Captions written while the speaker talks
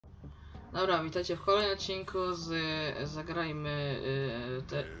Dobra, witajcie w kolejnym odcinku z Zagrajmy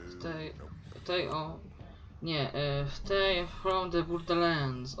w tej From the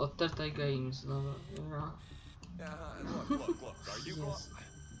Borderlands od Telltale Games. Dobra. Jest.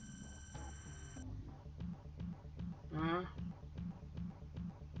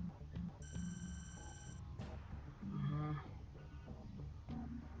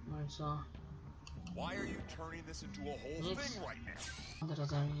 No i co? Nic.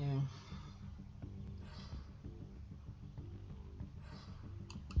 Odradzam, nie wiem.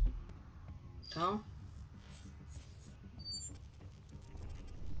 Co?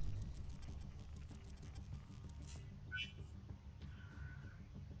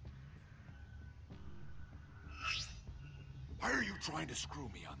 Why are you trying to screw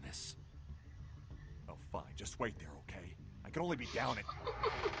me on this? Oh, fine. Just wait there, okay? I can only be down it.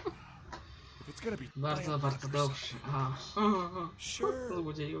 If it's gonna be bardzo dobrze. Sure.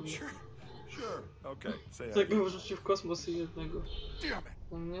 Sure. Okay. Say Tak go wrzucił w kosmos i jednego. Damn it.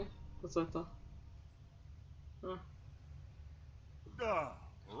 No nie? To co to?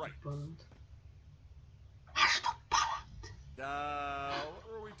 Right. Poland. What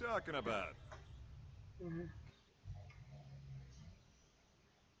are we talking about?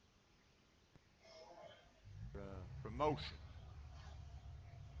 Promotion.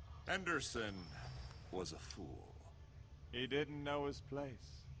 Henderson was a fool. He didn't know his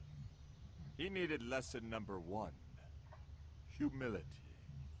place. He needed lesson number 1. Humility.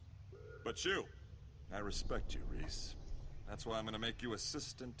 But you, I respect you, Rhys. That's why I'm gonna make you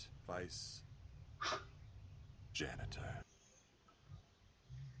assistant vice janitor.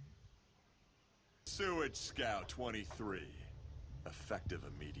 Sewage Scout 23. Effective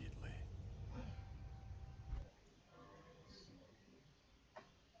immediately.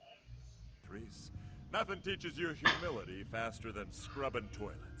 Rhys, nothing teaches you humility faster than scrubbing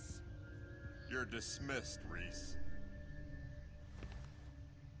toilets. You're dismissed, Rhys.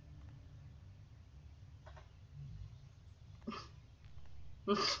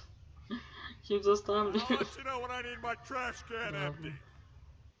 Kim zostałem? I'll let you know when I need my trash can empty.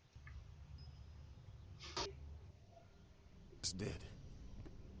 This did.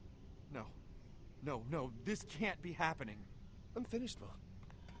 No, this can't be happening. I'm finished, Will.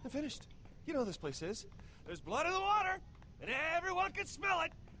 I'm finished. You know how this place is. There's blood in the water, and everyone can smell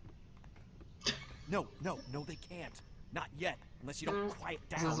it. No, they can't. Not yet, unless you don't quiet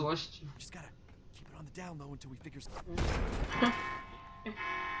down. Just gotta keep it on the down low until we figure something.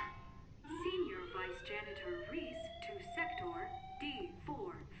 Senior Vice Janitor Rhys to Sector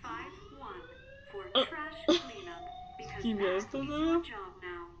D451 for trash cleanup, because that is your job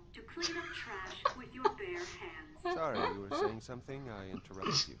now, to clean up trash with your bare hands. Sorry, you were saying something. I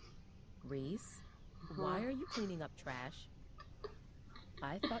interrupted you. Rhys, why are you cleaning up trash?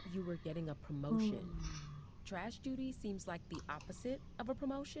 I thought you were getting a promotion. Trash duty seems like the opposite of a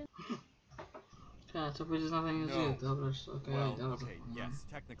promotion. Yeah, to będzie zadanie żyje, dobra, okay, yes,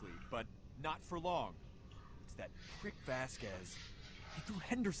 technically, but not for long. It's that prick Vasquez. He threw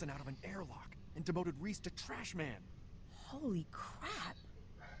Henderson out of an airlock and demoted Rhys to trash man. Holy crap!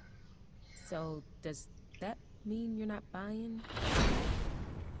 So, does that mean you're not buying?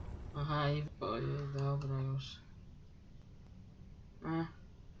 Aha, i dobra już.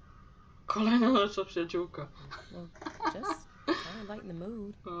 Kolejna nasza przyjaciółka. Well, just trying to lighten the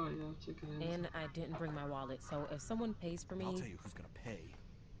mood. O, ja cię kręcę. And I didn't bring my wallet, so if someone pays for me... I'll tell you who's gonna pay.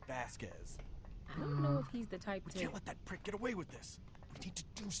 Vasquez. I don't know if he's the type We to... can't let that prick get away with this. We need to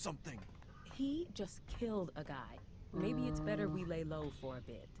do something. He just killed a guy. Maybe it's better we lay low for a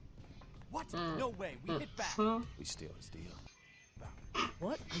bit. What? No way. We hit back. We steal his deal.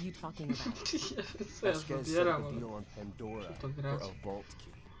 What are you talking about? Vasquez set up a deal on Pandora for a vault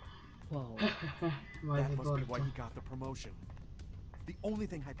key. Whoa. That must be why he got the promotion. The only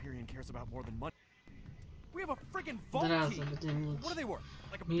thing Hyperion cares about more than money. We have a friggin' vault key! What are they worth?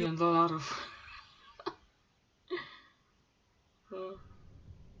 Like $1 million?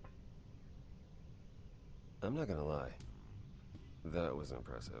 I'm not gonna lie. That was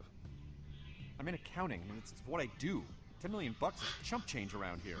impressive. I'm in accounting, and it's what I do. $10 million is chump change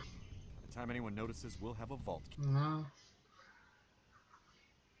around here. By the time anyone notices, we'll have a vault key. No.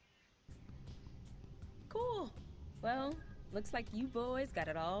 Cool. Well, looks like you boys got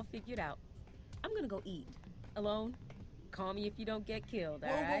it all figured out. I'm gonna go eat. Alone. Call me if you don't get killed,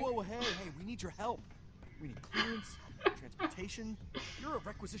 alright? Whoa, hey, we need your help. We need clearance, transportation. You're a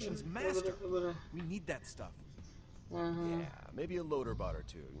requisitions master. We need that stuff. Yeah, maybe a loader bot or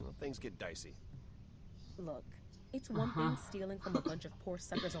two. You know, things get dicey. Look, it's one thing stealing from a bunch of poor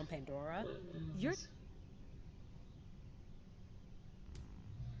suckers on Pandora. You're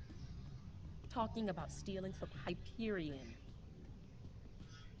talking about stealing from Hyperion.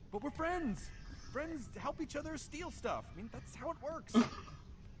 But we're friends. Friends help each other steal stuff. I mean, that's how it works.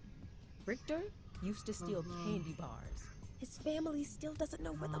 Richter used to steal candy bars. His family still doesn't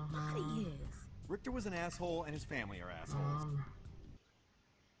know where the body is. Richter was an asshole, and his family are assholes.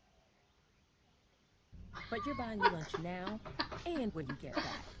 But you're buying me lunch now, and when you get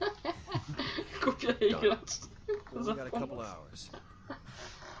back. Kupię jej grać. Well, we got a couple hours.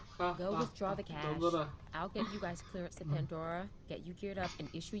 Go withdraw the cash. I'll get you guys clearance to Pandora, get you geared up, and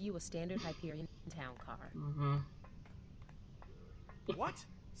issue you a standard Hyperion town car. What?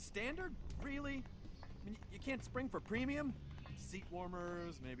 Standard? Really? I mean, you can't spring for premium? Seat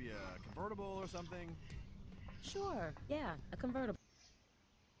warmers, maybe a convertible or something? Sure, yeah, a convertible.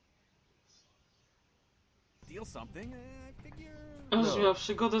 Steal something? I figure... Aż miała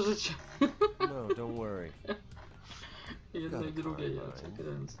przygodę życia. No, don't worry. Jedno i drugie, ja cię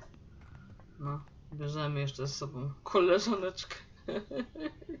kręcę. No, bierzemy jeszcze z sobą koleżaneczkę.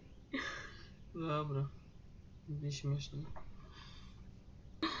 Dobra. Będzie śmiesznie.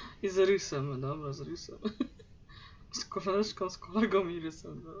 I z Rysem, dobra, z Rysem. Z koleżaneczką, z kolegą i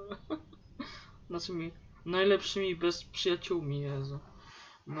Rysem, dobra. Naszymi najlepszymi bez przyjaciółmi, Jezu.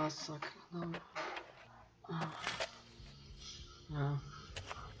 Masakra, dobra.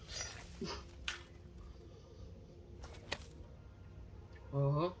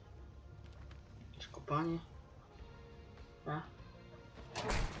 Oho. Jakieś kopanie.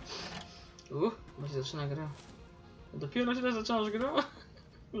 Może zaczyna gra. Dopiero źle zaczynasz grę?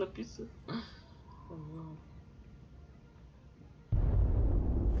 Napisy.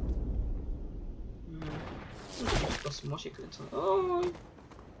 W kosmosie kręcą. Oj!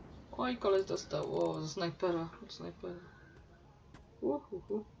 Oj, koleś dostał. O, ze snajpera. Od snajpera.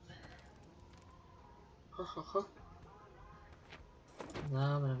 Ha, ha, ha.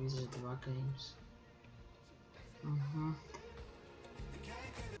 Dobra, widzę, że 2 games.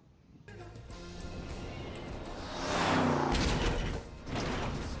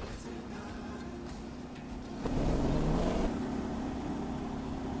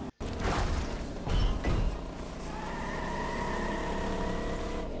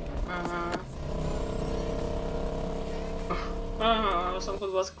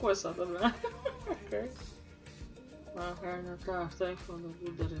 Samochód was Quesa, dobra. Okej. Okej, no tak, thank you, no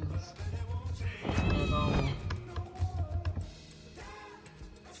Borderlands. Wiadomo.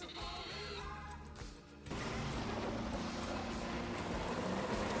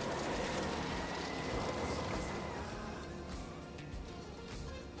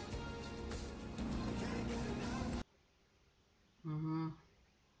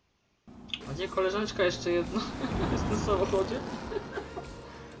 A gdzie koleżaneczka jeszcze jedna? Jest w samochodzie?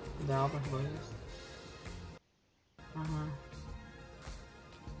 Dobra, chyba jest. Aha.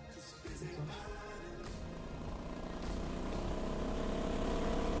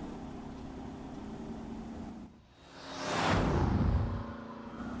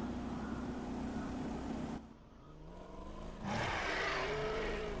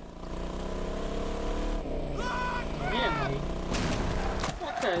 Nie ma jej.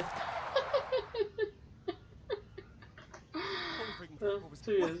 Okej.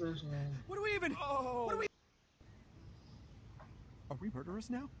 Tu jest już nie. What do we even... What do we... Are we murderers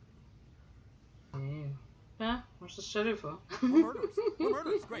now? Nie. A? Masz to szeryfa. We're murderers. We're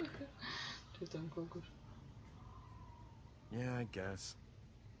murderers, great. Czy tam kogoś. Yeah, I guess.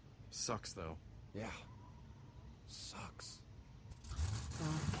 Sucks, though. Yeah. Sucks.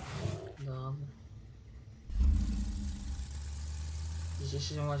 Dobra. Gdzieś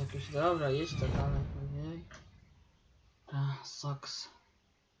się masz jakieś... Dobra, jedź to dalej. Ojej. Sucks.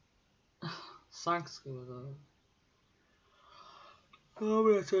 Sucks chyba, dobra.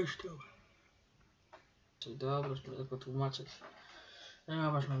 Dobra, coś tam. Czyli dobra, już tylko tłumaczyć.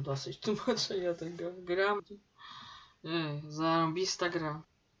 Ja masz, mam dosyć tłumaczenia tego. Gram. Ej, zarąbista gra.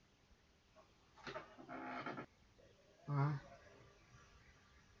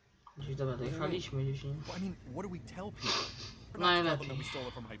 Gdzieś dobra, dojechaliśmy gdzieś. I mean, what do we tell people? We're not to tell them Najlepiej. that we stole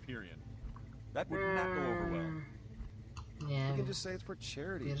it from Hyperion. That would not go over well. Nie We can wiem. just say it's for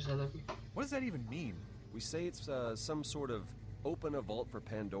charity. Pierwsze lepiej. What does that even mean? We say it's some sort of open a vault for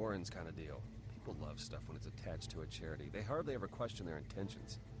Pandorans kind of deal. People love stuff when it's attached to a charity. They hardly ever question their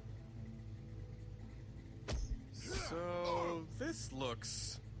intentions. So, this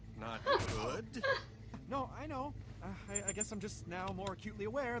looks not good. No, I know. I guess I'm just now more acutely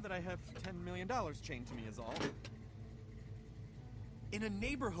aware that I have $10 million chained to me is all. In a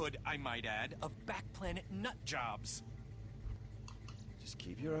neighborhood, I might add, of back-planet nut jobs. Just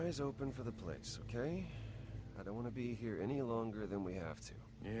keep your eyes open for the place, okay? I don't want to be here any longer than we have to.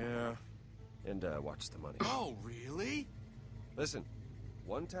 Yeah, and watch the money. Oh, really? Listen,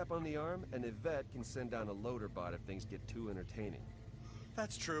 one tap on the arm, and Yvette can send down a loader bot if things get too entertaining.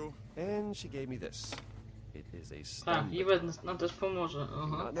 That's true. And she gave me this. It is a A, stun. i Wed nam też pomoże. Do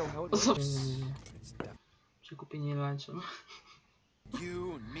Aha. not know how it O co? works. It's def- Przekupienie lunchem.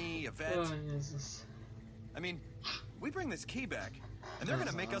 You and me, Yvette. O Jezus. I mean, we bring this key back, and they're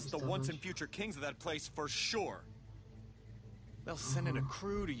gonna make us the once and future kings of that place for sure. They'll send in a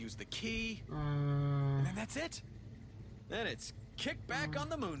crew to use the key, and then that's it. Then it's kick back on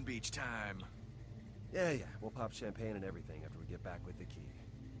the moon beach time. Yeah, we'll pop champagne and everything after we get back with the key.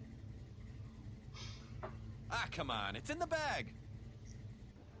 Ah, come on, it's in the bag.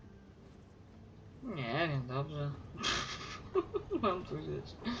 Nie wiem, dobrze. Mam tu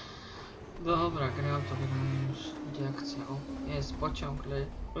gdzieś. Dobra, gram to gram już. Gdzie akcja? O, jest pociąg,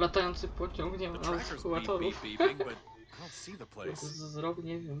 latający pociąg, nie ma The nawet tracker's beep ewakuatorów. beep beeping, but I don't see the To place. jest z rok,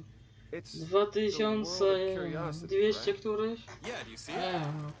 nie wiem. It's 2200 któryś? Yeah, do you see Nie it?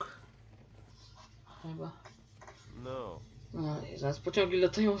 wiem, rok. Chyba. no. No i zaraz pociągi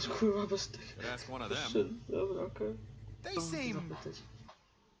latają z kurwa bez tych. Could ask one of them. szyn. Dobra, okej. They To muszę seem zapytać.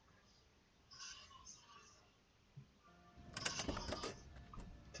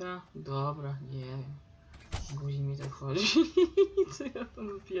 Ta, dobra, nie wiem. Guzi mi to wchodzi. Co ja tam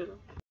dopiero.